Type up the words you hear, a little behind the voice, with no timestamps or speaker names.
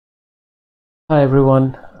Hi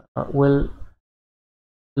everyone, we'll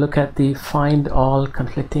look at the find all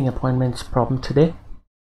conflicting appointments problem today.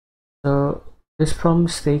 So this problem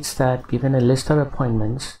states that given a list of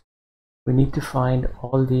appointments, we need to find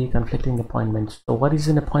all the conflicting appointments. So what is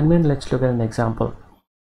an appointment? Let's look at an example.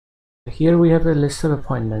 So here we have a list of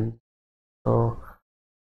appointments. So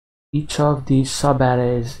each of these sub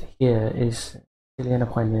arrays here is actually an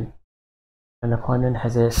appointment. An appointment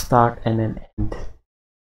has a start and an end.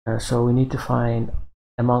 So we need to find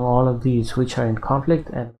among all of these which are in conflict,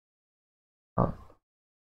 and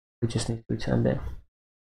we just need to return them.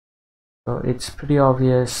 So it's pretty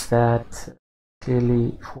obvious that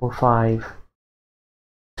clearly 4, 5,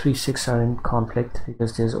 3, 6 are in conflict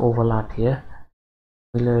because there's overlap here.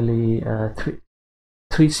 Similarly,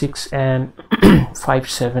 3, 6 and 5,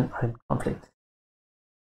 7 are in conflict.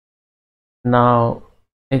 Now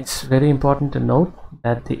it's very important to note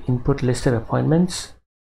that the input list of appointments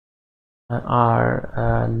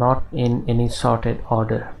are not in any sorted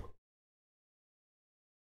order.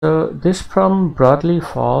 So this problem broadly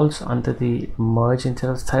falls under the merge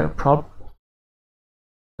intervals type of problem.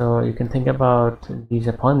 So you can think about these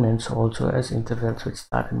appointments also as intervals which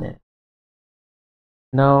start and end.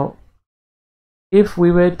 Now if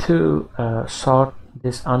we were to sort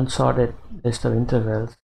this unsorted list of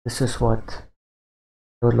intervals, this is what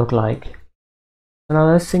it would look like. So now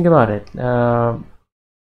let's think about it.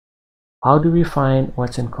 How do we find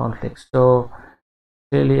what's in conflict? So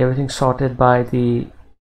clearly everything's sorted by the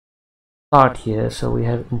start here, so we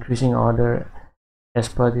have increasing order as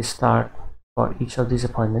per the start for each of these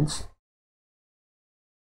appointments.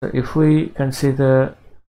 So if we consider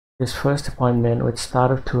this first appointment with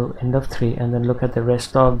start of 2, end of 3, and then look at the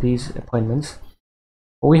rest of these appointments,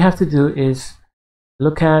 what we have to do is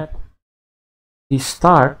look at the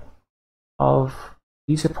start of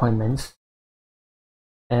these appointments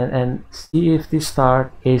and see if the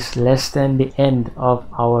start is less than the end of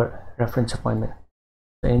our reference appointment.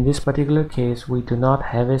 So in this particular case, we do not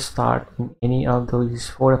have a start in any of those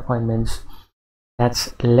 4 appointments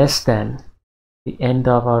that's less than the end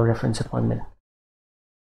of our reference appointment.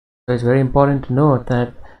 So it's very important to note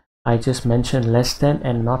that I just mentioned less than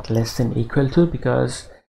and not less than equal to, because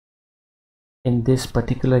in this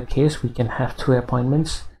particular case we can have 2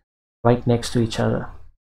 appointments right next to each other.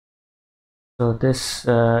 So this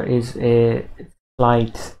is a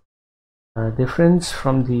slight difference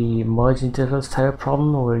from the merge intervals type of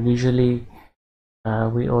problem, where usually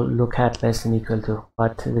we all look at less than equal to,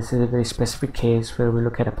 but this is a very specific case where we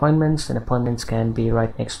look at appointments, and appointments can be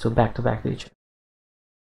right next to back to each other.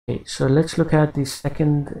 Okay, so let's look at the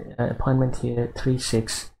second appointment here, 3,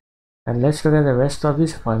 6, and let's look at the rest of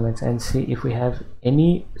these appointments and see if we have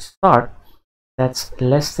any start that's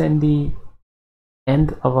less than the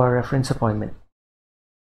end of our reference appointment.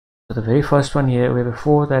 So the very first one here, we have a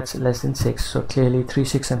 4 that's less than 6, so clearly 3,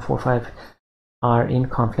 6 and 4, 5 are in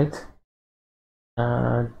conflict.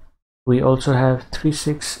 We also have 3,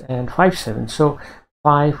 6 and 5, 7, so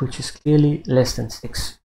 5 which is clearly less than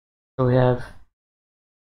 6. So we have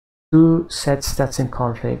 2 sets that's in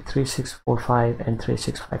conflict, 3, 6, 4, 5 and 3,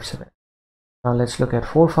 6, 5, 7. Now let's look at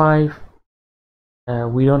 4, 5.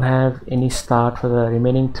 We don't have any start for the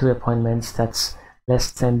remaining 2 appointments that's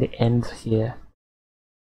less than the end here.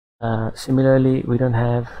 Similarly, we don't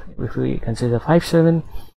have, if we consider 5, 7,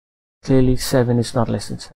 clearly 7 is not less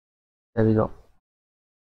than 7. There we go.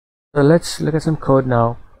 So let's look at some code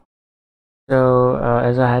now. So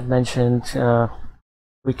as I had mentioned,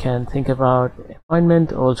 we can think about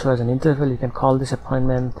appointment also as an interval. You can call this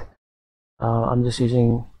appointment. I'm just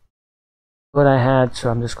using what I had,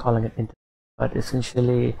 so I'm just calling it interval. But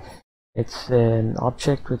essentially, it's an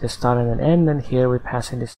object with a start and an end, and here we're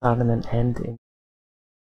passing the start and an end in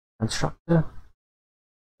constructor.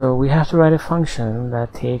 So we have to write a function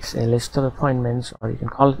that takes a list of appointments, or you can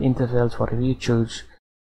call it intervals, whatever you choose,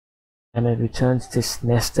 and it returns this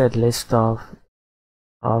nested list of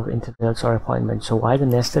intervals or appointments. So why the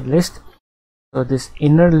nested list? So this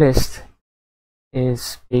inner list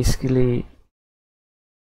is basically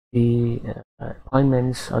the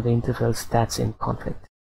appointments or the intervals that's in conflict.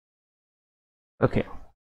 Okay,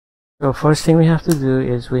 so first thing we have to do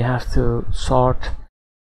is we have to sort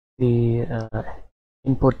the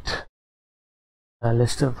input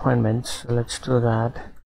list of appointments. So let's do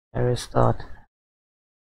that. Arrays dot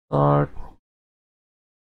sort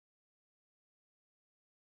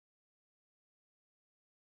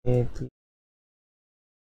a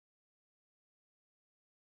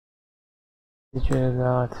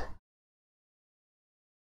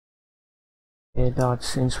dot,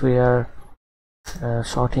 since we are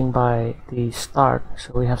sorting by the start,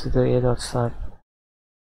 so we have to do a dot start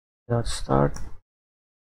dot start.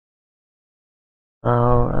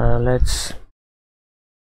 Now let's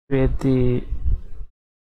create the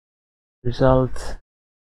result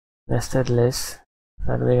nested list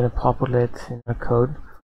that we're going to populate in our code.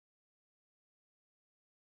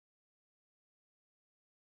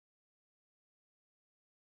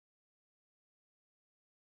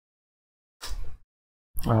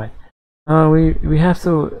 Alright, we have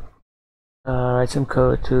to write some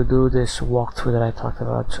code to do this walkthrough that I talked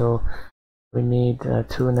about. So we need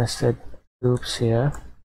two nested loops here.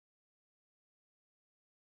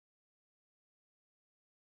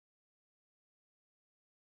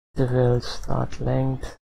 Interval start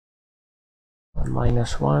length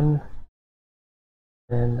 -1,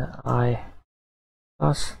 then I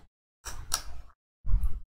plus,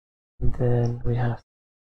 and then we have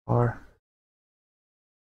for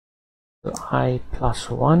I plus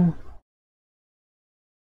 1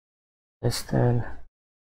 less than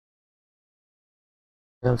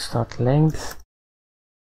interval start length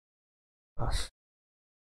plus.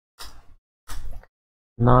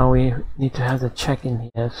 Now we need to have the check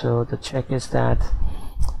in here. So the check is that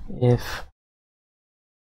if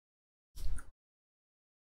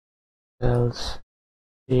else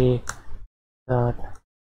g dot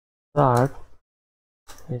start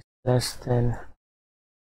is less than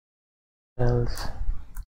else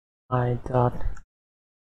I dot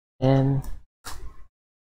n,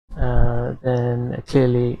 then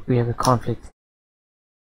clearly we have a conflict.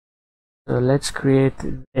 So let's create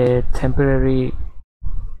a temporary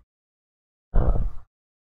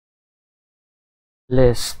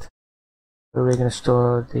list where we're going to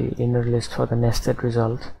store the inner list for the nested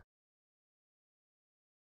result.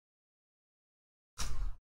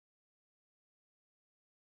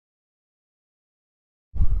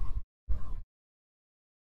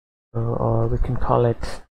 Or we can call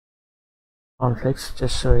it conflicts,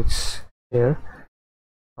 just so it's clear.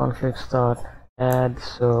 Conflicts dot add,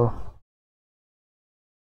 so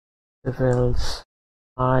intervals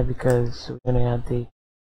I, because we're going to add the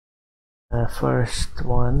first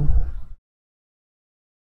one.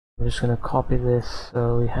 I'm just going to copy this,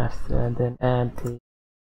 so we have to and then add the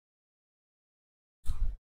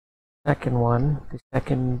second one, the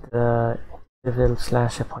second interval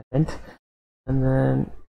slash appointment, and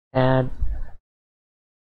then add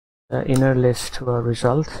the inner list to our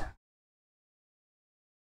result.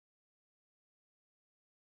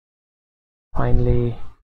 Finally,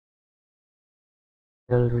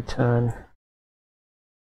 we'll return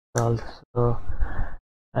result. So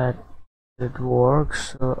that it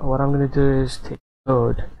works. So what I'm going to do is take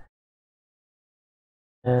code,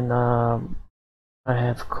 and I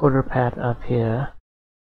have coder path up here.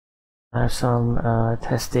 I have some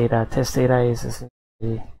test data. Test data is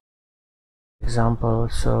essentially example,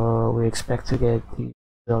 so we expect to get the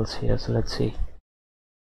results here. So let's see.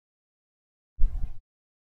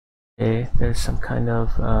 Okay, there's some kind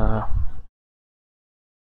of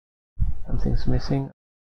something's missing.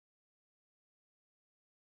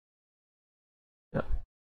 Yep.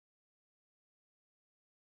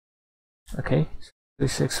 Okay,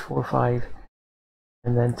 3645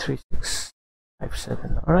 and then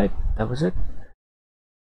 3657. All right, that was it.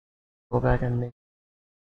 Go back and make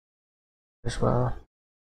as well.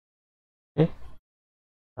 Okay,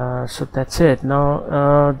 so that's it.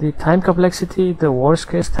 Now the time complexity, the worst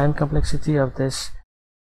case time complexity of this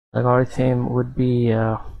algorithm would be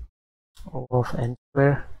O of n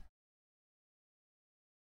square,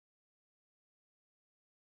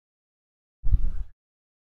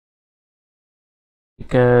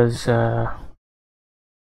 because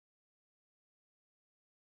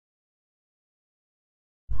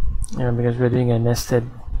because we're doing a nested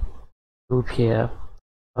loop here.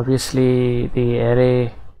 Obviously the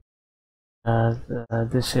array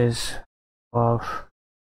this is of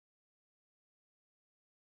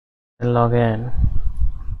log n.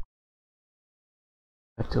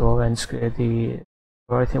 Have to O n square. The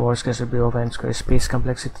algorithm worst case would be O of n square. Space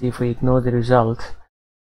complexity, if we ignore the result,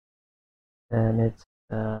 then it's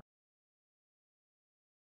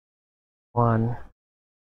 1.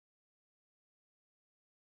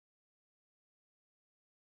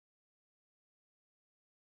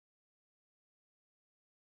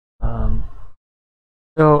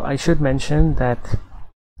 So I should mention that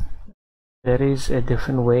there is a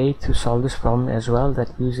different way to solve this problem as well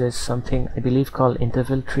that uses something I believe called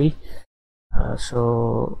interval tree.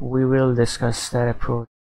 So we will discuss that approach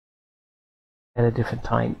at a different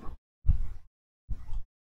time.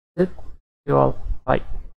 That's it. You all. Bye.